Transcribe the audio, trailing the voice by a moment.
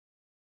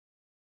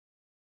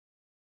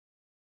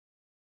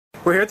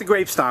We're here at the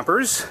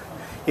Grapestompers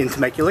in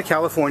Temecula,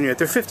 California at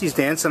their 50s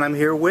dance, and I'm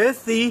here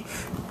with the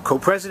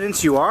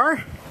co-presidents. You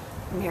are?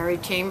 Mary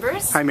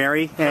Chambers. Hi,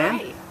 Mary. And?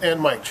 Hi. And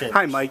Mike Chambers.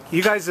 Hi, Mike.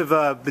 You guys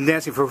have been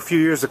dancing for a few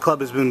years. The club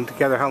has been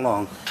together how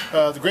long?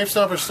 The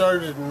Grapestompers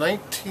started in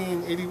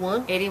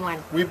 1981.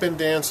 81. We've been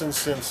dancing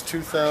since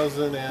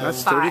 2000 and...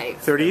 That's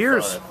 30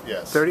 years.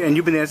 Yes. 30, and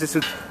you've been dancing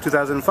since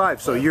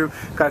 2005, so you've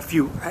got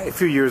a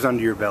few years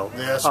under your belt.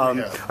 Yes,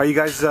 we have. Are you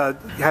guys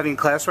having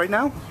class right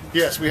now?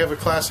 Yes, we have a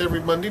class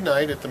every Monday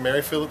night at the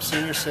Mary Phillips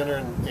Senior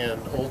Center in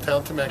Old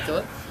Town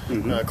Temecula.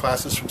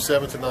 Classes from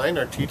 7 to 9.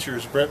 Our teacher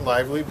is Brent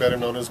Lively, better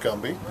known as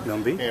Gumby.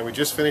 And we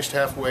just finished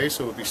halfway,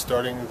 so we'll be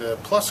starting the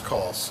plus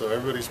calls. So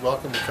everybody's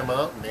welcome to come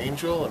out, and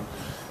Angel, and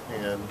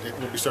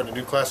we'll be starting a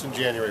new class in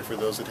January for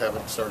those that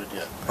haven't started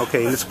yet.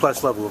 Okay, and it's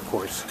plus level, of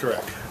course.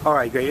 Correct. All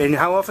right, great. And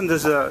how often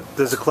does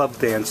the club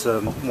dance?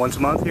 Once a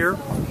month here?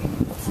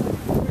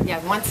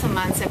 Yeah, once a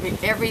month,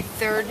 every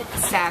third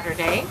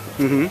Saturday.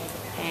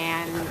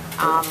 And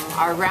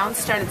our rounds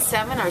start at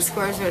 7. Our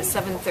squares are at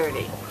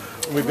 7:30.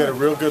 We've got a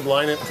real good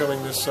lineup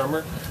coming this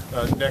summer.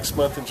 Next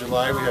month in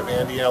July we have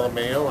Andy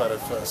Alameo out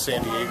of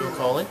San Diego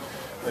calling.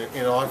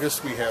 In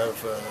August we have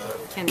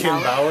Ken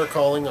Bauer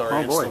calling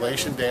our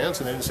installation dance,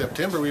 and then in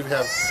September we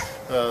have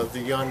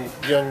the young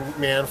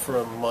man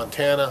from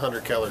Montana,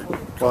 Hunter Keller.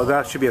 Well,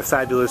 that should be a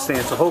fabulous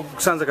dance.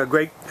 Sounds like a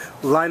great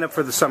lineup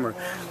for the summer.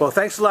 Well,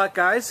 thanks a lot,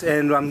 guys,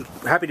 and I'm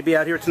happy to be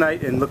out here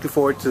tonight and looking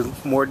forward to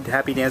more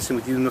happy dancing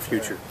with you in the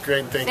future.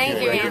 Great, thank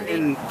you, Andy.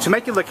 In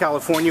Temecula,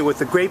 California, with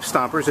the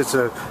Grapestompers, it's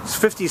a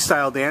 50s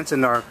style dance,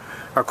 and our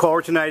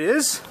caller tonight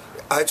is.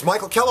 It's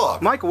Michael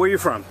Kellogg. Michael, where are you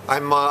from?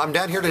 I'm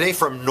down here today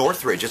from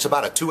Northreidge. It's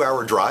about a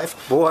 2-hour drive.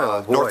 Boy.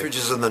 Northreidge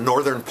is in the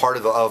northern part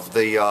of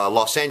the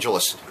Los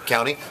Angeles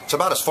County. It's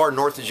about as far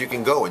north as you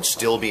can go and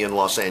still be in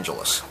Los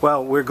Angeles.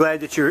 Well, we're glad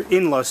that you're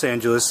in Los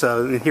Angeles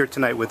here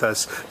tonight with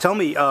us. Tell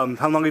me, how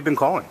long have you been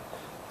calling?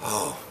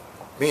 Oh.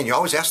 Man, you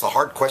always ask the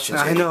hard questions.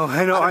 I know.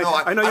 You don't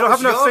have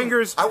enough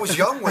fingers. I was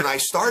young when I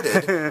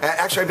started.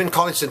 Actually, I've been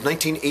calling since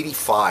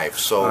 1985.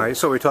 So, all right,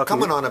 so we're talking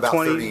coming on about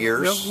 20, 30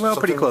 years. Well,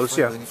 pretty close,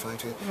 yeah.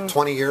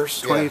 20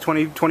 years? 20,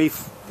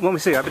 let me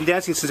see. I've been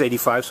dancing since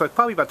 85, so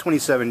probably about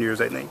 27 years,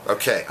 I think.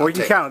 Okay. Or you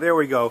can count. There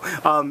we go.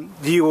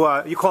 Do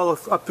you call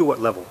up to what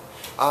level?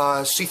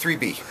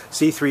 C3B.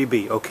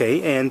 C3B,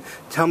 okay. And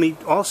tell me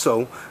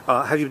also,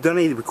 have you done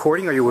any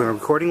recording? Are you in a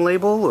recording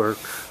label, or...?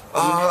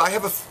 I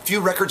have a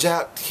few records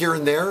out here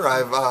and there.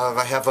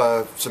 I have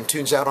some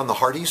tunes out on the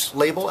Hardy's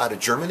label out of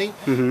Germany.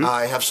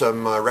 I have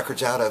some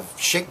records out of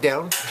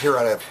Shakedown here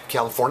out of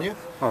California.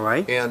 All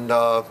right. And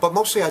but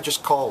mostly I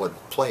just call and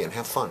play and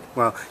have fun.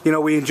 Well, you know,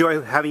 we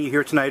enjoy having you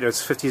here tonight.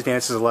 It's 50s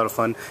dance is a lot of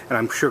fun, and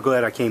I'm sure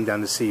glad I came down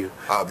to see you.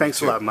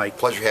 Thanks a lot, Mike.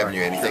 Pleasure having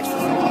you, Andy. Thanks.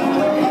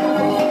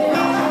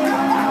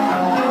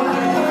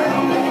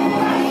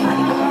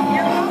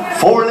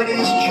 Four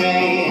ladies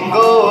chain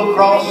go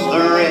across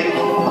the ring.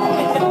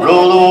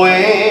 Roll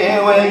away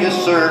where you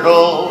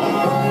circle.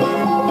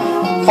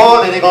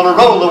 For they gonna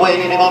roll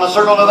away, they gonna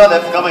circle to the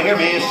left. Come and hear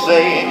me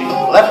say,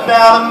 left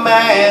out a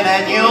man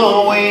and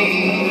you'll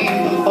wait.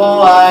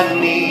 Oh, I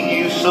need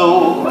you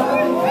so.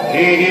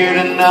 Here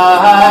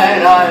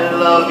tonight, I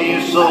love you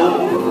so.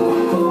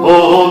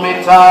 Hold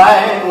me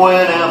tight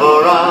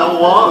whenever I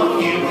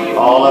want you.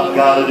 All I've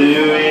gotta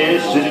do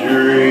is to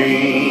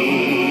dream.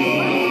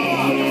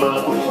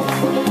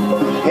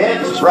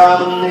 Heads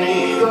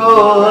promenade,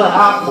 go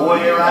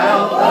halfway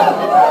around,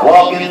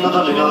 walk into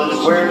the middle of the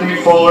square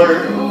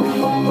 3/4,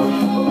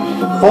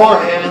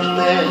 forehead and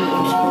then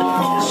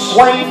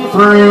swing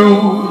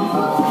through,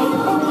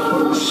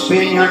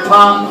 spin your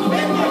tongue,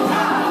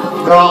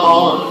 come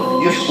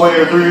on, you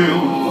square through,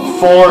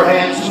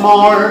 foreheads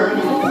more.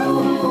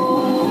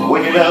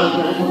 When you're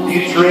done,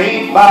 you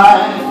trade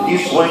by, you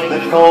swing the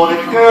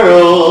corner,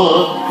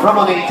 girl. Come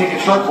on, you take a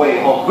short way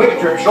home. Quick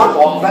turn, short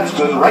walk, that's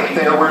good. Right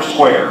there, we're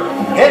square.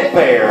 Head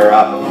bare,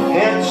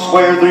 head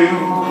square through.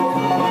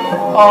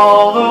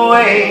 All the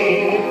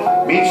way.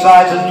 Meet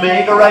sides and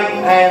make a right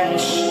hand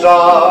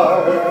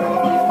star.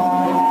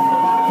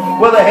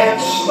 With a head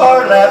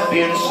start left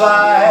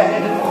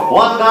inside.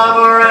 One time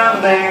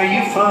around there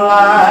you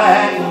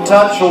fly.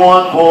 Touch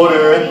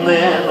 1/4 and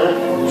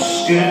then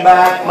scoot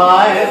back,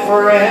 my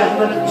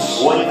friend.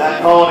 Swing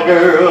that corner,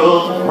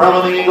 girl.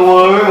 Promenade the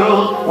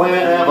world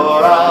whenever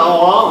I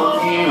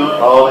want you.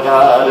 All I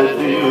gotta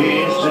do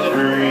is to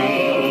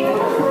dream.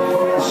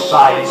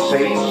 Side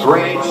space,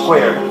 great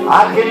square.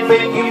 I can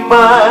make you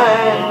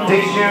mine.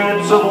 Taste your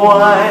lips of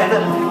wine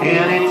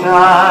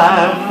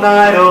anytime,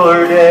 night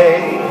or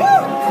day.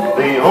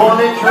 The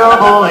only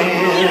trouble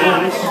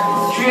is,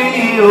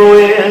 gee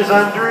whiz,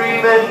 I'm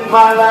dreaming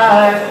my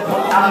life.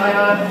 I'm in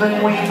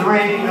nothing we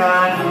drink,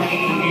 I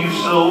need you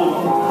so.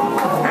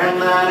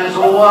 And that is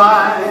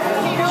why,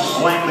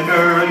 swing the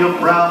girl, you're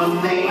proud of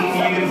me,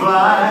 you can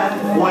fly.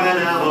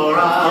 Whenever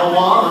I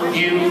want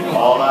you,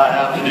 all I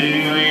have to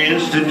do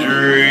is to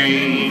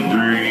dream,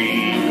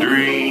 dream,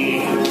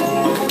 dream.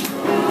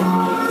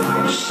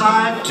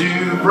 Side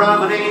to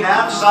promenade,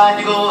 outside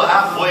to go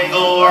halfway,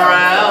 go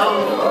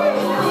around.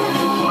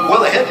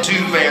 Well, the head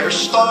two bears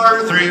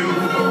star through,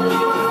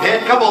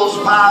 head couples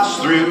pass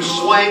through,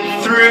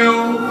 swing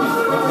through.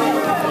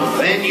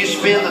 Then you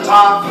spin the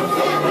top.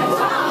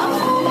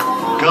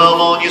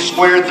 Come on, you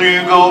square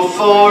through, go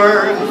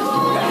forward.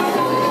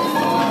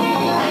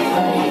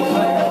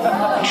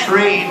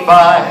 Trade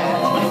by,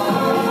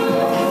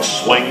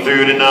 swing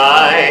through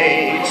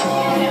tonight.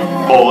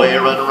 Boy,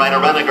 run right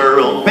around a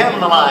girl,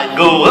 bend the line,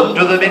 go up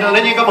to the middle,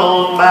 then you come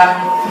on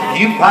back.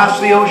 You pass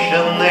the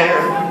ocean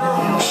there,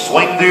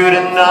 swing through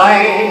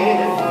tonight.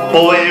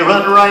 Boy,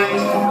 run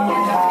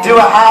right, do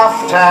a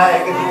half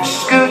tag,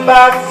 scoot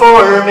back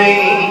for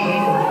me.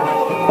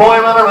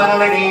 Boy, run around a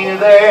lady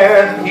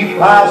there, you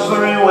pass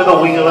through with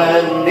a wheel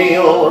and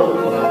deal.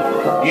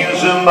 You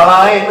zoom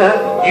behind,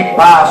 you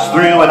pass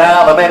through and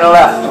out the middle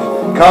left.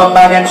 Come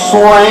back and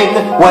swing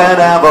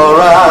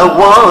whenever I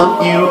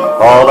want you.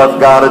 All I've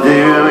got to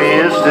do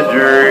is to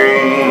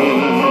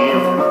dream.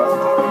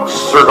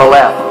 Circle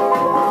left,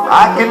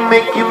 I can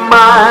make you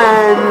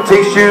mine.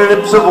 Taste your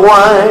lips of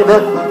wine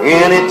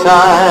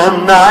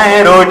anytime,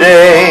 night or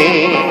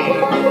day.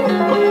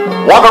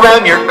 Walk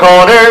around your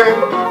corner,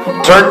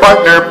 turn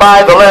partner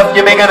by the left.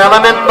 You make an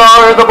element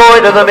bar, the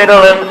boy to the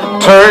middle,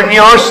 and turn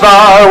your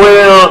star.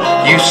 Will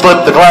you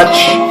slip the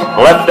clutch,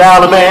 left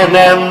element,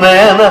 and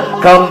then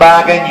come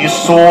back and you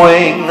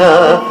swing.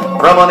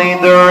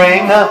 Promenade the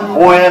ring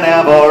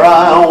whenever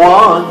I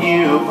want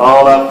you.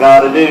 All I've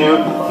got to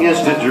do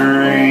is to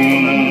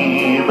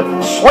dream.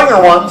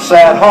 Swinger once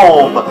at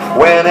home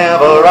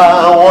whenever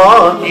I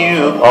want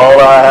you. All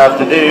I have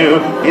to do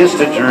is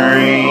to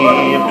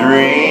dream,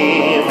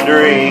 dream,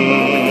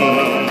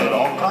 dream.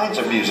 All kinds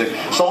of music.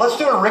 So let's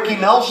do a Ricky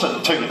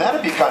Nelson tune.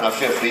 That'd be kind of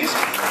 50s.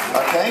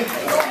 Okay?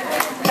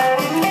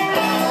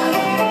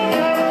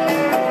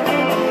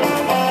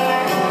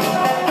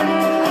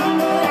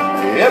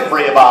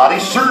 Everybody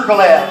circle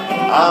it.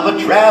 I'm a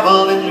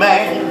traveling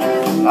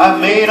man. I've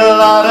made a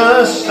lot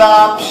of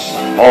stops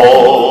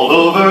all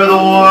over the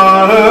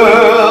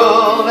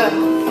world.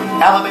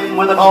 Alabama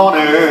with a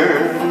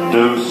corner,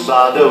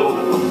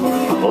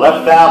 do-sa-do.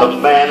 Left out a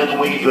man and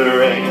weave the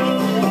ring.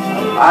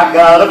 I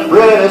got a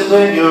pretty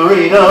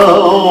senorita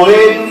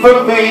waiting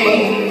for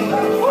me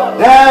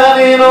down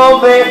in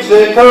old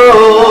Mexico.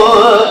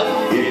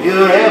 If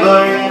you're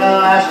ever in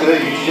Alaska,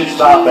 you should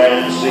stop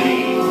and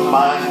see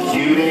my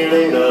cutie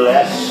little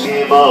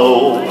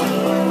Eskimo.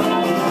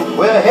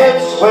 With a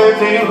head square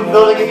through,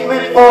 gonna get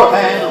me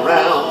forehand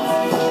round.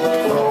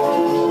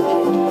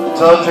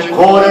 Touch a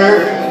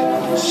quarter,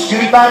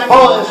 scoot back,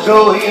 boys,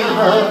 go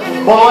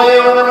in. Boy,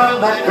 run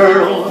around that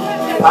girl,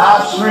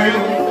 pass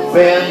through,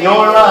 bend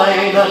your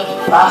line,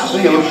 pass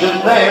the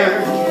ocean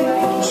there,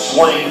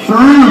 swing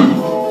through.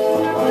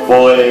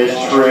 Boys,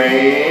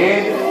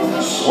 trade,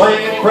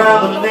 swing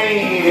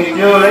promenade. If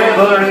you're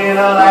ever in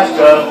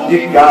Alaska,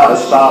 you gotta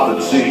stop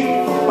and see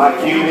my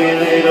cutie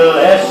little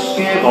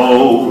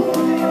Eskimo.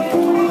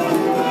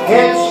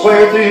 Head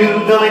square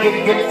through, gonna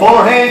get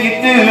forehand, you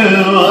do.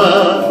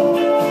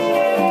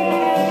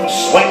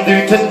 Swing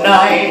through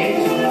tonight,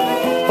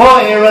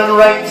 boy, run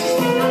right,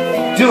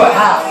 do a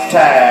half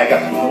tag,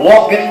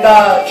 walk and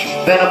dodge,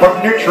 then a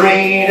partner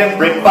trade.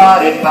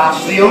 Everybody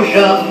pass the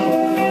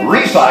ocean,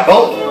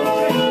 recycle.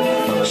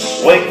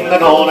 Swing the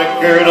corner,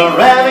 girl,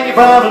 around in your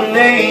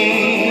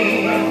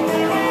promenade.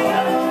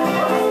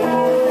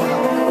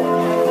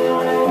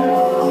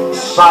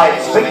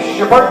 Side space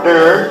your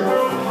partner,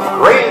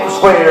 great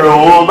square,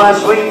 oh my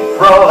sweet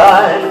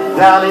Fraulein.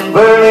 Down in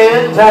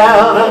Berlin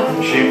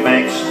town, she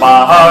makes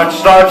my heart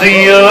start to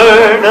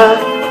yearn.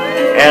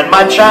 And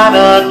my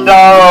China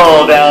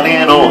doll down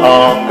in old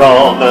Hong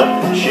Kong,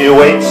 she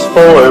waits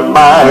for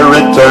my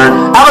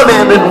return.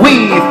 Alabama and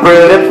weave,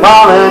 pretty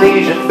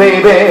Polynesian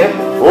baby,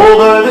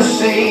 over the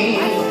sea.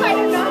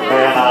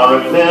 And I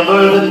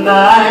remember the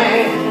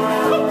night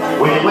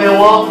when we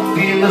walked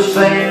in the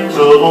sands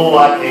of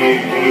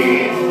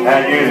Waikiki,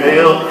 and you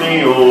held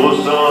me oh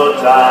so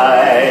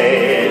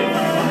tight.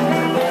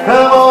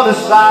 Come on a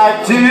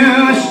side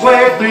two,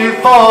 square 3,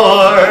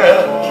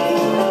 4.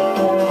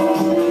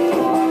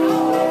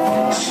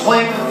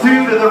 Swing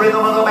through to the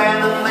rhythm of the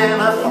band, and then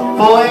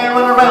boy,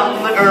 run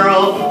around the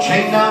girl,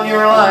 chain down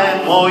your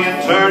line, boy, you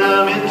turn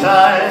them in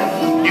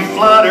time. You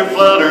flutter,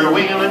 flutter,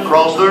 wheeling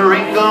across the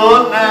ring,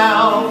 go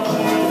now.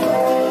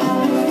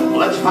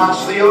 Let's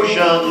pass the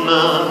ocean,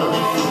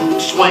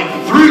 swing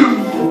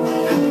through,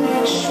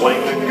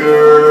 swing the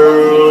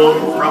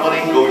girl,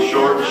 promenade, go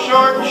short,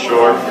 short,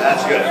 short,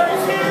 that's good.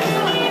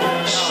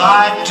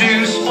 Side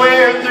 2,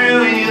 square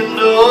through, you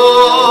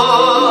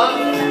know.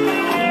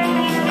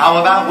 How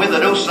about with a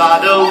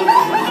do-sa-do?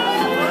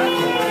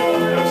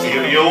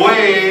 Give you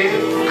away,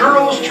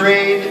 girls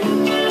trade,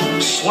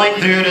 swing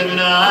through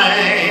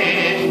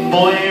tonight.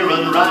 Boy,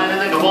 run right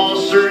and then come on,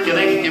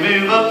 circulate, you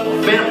move up,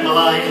 bend the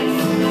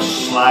line,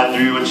 slide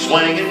through and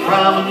swing and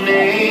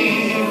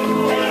promenade.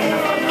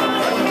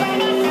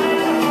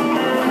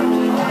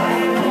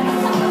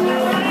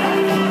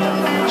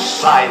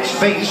 Side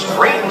space,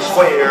 ring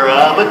square,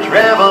 I'm a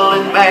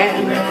traveling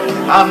man.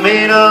 I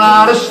made a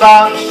lot of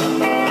stops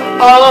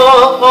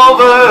all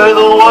over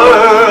the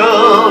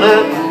world.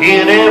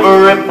 In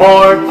every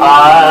port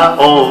I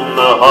own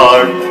the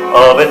heart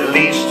of at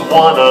least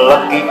one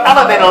lucky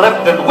Alabama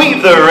left and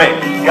weave the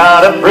ring.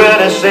 Got a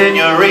pretty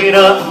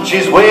senorita,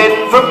 she's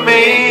waiting for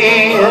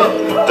me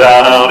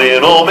down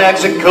in old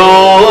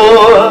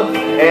Mexico.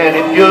 And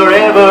if you're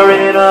ever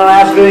in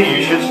Alaska,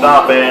 you should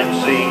stop and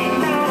see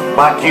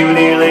my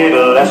cutie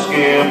little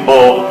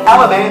Eskimo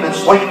Alabama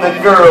swing the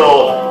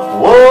girl.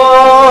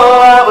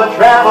 Whoa, I'm a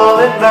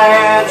traveling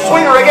man.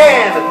 Swing her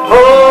again.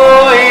 Oh.